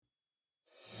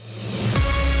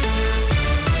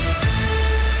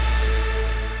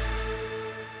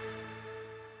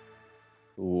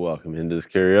Welcome into this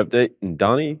carrier update. And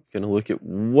Donnie, going to look at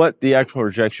what the actual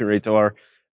rejection rates are.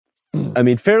 I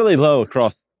mean, fairly low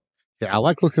across. Yeah, I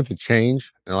like looking at the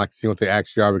change, and I like to see what they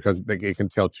actually are because it can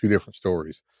tell two different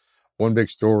stories. One big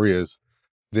story is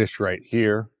this right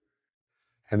here,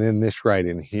 and then this right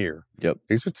in here. Yep.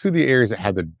 These are two of the areas that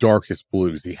have the darkest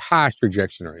blues, the highest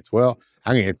rejection rates. Well,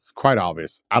 I mean, it's quite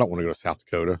obvious. I don't want to go to South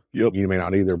Dakota. Yep. You may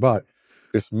not either, but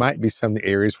this might be some of the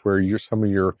areas where some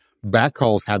of your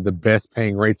backhauls have the best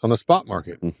paying rates on the spot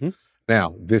market. Mm-hmm.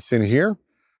 Now, this in here,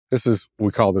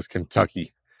 we call this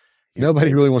Kentucky.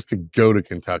 Nobody really wants to go to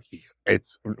Kentucky.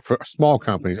 It's for small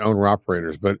companies, owner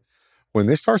operators. But when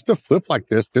this starts to flip like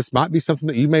this might be something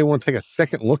that you may want to take a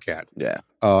second look at. Yeah.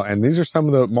 And these are some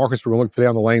of the markets we're going to look today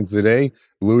on the lanes today: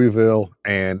 Louisville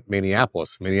and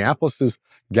Minneapolis. Minneapolis has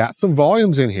got some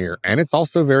volumes in here, and it's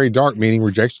also very dark, meaning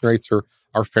rejection rates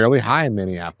are fairly high in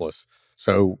Minneapolis.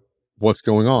 So what's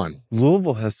going on?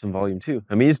 Louisville has some volume too.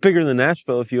 I mean, it's bigger than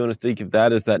Nashville if you want to think of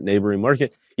that as that neighboring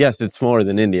market. Yes, it's smaller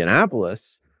than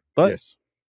Indianapolis. But yes,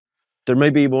 there may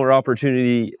be more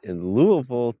opportunity in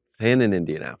Louisville than in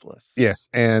Indianapolis. Yes,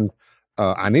 and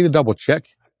I need to double check,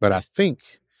 but I think,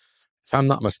 if I'm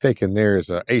not mistaken, there's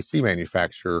an AC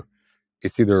manufacturer.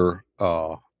 It's either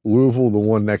Louisville, the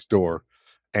one next door,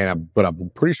 but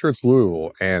I'm pretty sure it's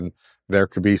Louisville, and there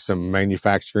could be some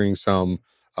manufacturing, some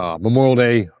Memorial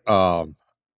Day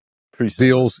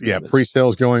deals,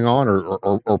 pre-sales going on,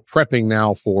 or prepping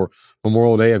now for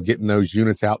Memorial Day of getting those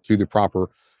units out to the proper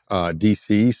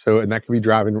DC. So, and that could be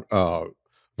driving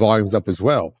volumes up as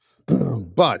well.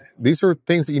 But these are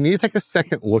things that you need to take a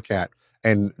second look at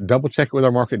and double check it with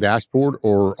our market dashboard,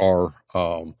 or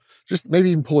just maybe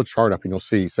even pull a chart up and you'll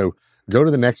see. So go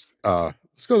to the next,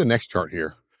 let's go to the next chart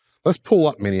here. Let's pull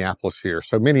up Minneapolis here.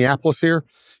 So Minneapolis here,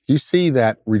 you see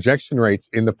that rejection rates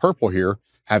in the purple here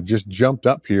have just jumped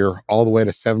up here all the way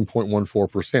to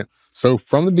 7.14%. So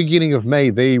from the beginning of May,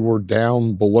 they were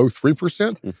down below 3%.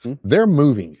 Mm-hmm. They're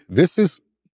moving. This is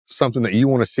something that you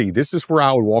want to see. This is where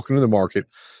I would walk into the market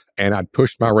and I'd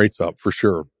push my rates up for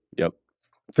sure. Yep.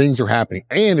 Things are happening.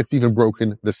 And it's even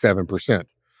broken the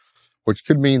 7%, which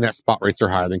could mean that spot rates are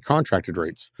higher than contracted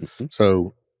rates. Mm-hmm.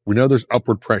 So we know there's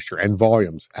upward pressure and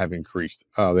volumes have increased.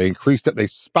 They increased it. They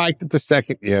spiked at the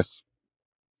second. Yes.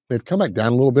 They've come back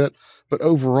down a little bit, but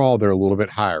overall they're a little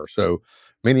bit higher. So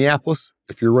Minneapolis,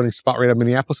 if you're running spot rate of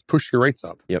Minneapolis, push your rates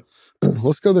up. Yep.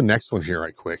 Let's go to the next one here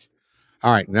right quick.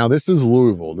 All right. Now this is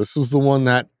Louisville. This is the one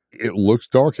that it looks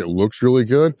dark. It looks really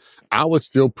good. I would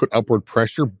still put upward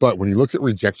pressure, but when you look at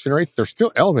rejection rates, they're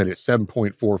still elevated at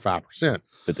 7.45%.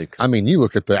 I mean, you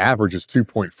look at the average is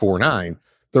 2.49.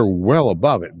 They're well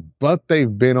above it, but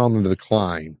they've been on the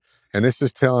decline. And this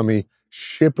is telling me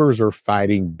shippers are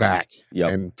fighting back.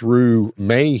 Yep. And through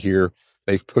May here,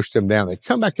 they've pushed them down. They've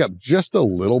come back up just a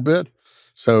little bit.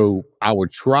 So I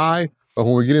would try, but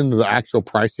when we get into the actual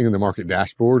pricing in the market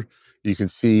dashboard, you can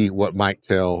see what might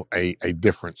tell a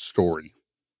different story.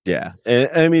 Yeah. And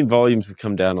I mean, volumes have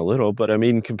come down a little, but I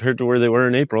mean, compared to where they were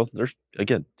in April, they're,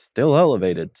 again, still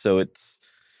elevated. So it's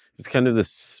kind of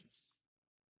this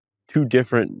two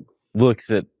different looks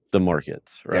at the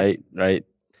markets, right? Yeah. Right.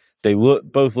 They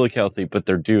both look healthy, but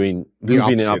they're moving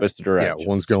in opposite direction. Yeah,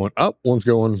 one's going up, one's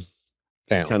going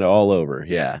down. Kind of all over,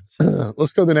 yeah.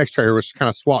 Let's go to the next chart here. Let's kind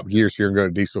of swap gears here and go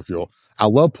to diesel fuel. I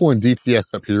love pulling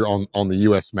DTS up here on the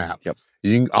U.S. map. Yep.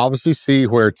 You can obviously see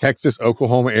where Texas,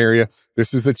 Oklahoma area,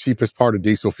 this is the cheapest part of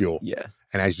diesel fuel. Yeah.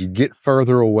 And as you get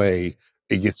further away,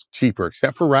 it gets cheaper,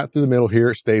 except for right through the middle here.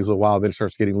 It stays a while, then it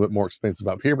starts getting a little more expensive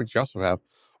up here, but you also have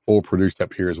oil produced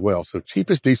up here as well. So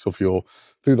cheapest diesel fuel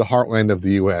through the heartland of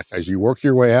the U.S. As you work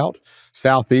your way out,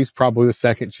 Southeast, probably the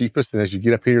second cheapest. And as you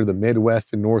get up here to the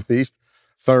Midwest and Northeast,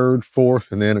 third,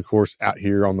 fourth, and then, of course, out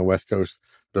here on the West Coast,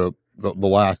 the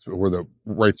last where the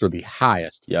rates are the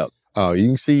highest. Yep. You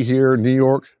can see here, New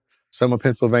York, some of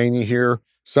Pennsylvania here,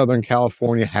 Southern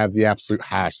California have the absolute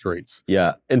highest rates.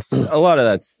 Yeah. And a lot of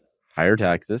that's higher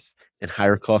taxes and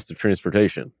higher cost of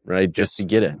transportation, right? Yes. Just to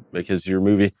get it, because you're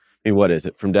moving. I mean, what is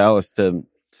it? From Dallas to,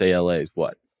 say, LA is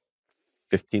what?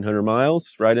 1,500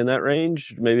 miles, right in that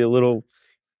range? Maybe a little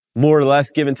more or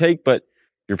less give and take, but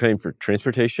you're paying for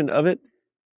transportation of it,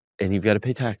 and you've got to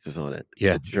pay taxes on it.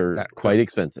 Yeah. Which are quite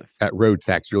expensive. That road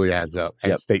tax really adds up,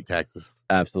 and state taxes.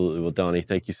 Absolutely. Well, Donnie,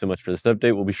 thank you so much for this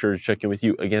update. We'll be sure to check in with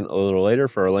you again a little later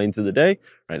for our lanes of the day.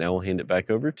 Right now, we'll hand it back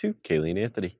over to Kaylee and Anthony.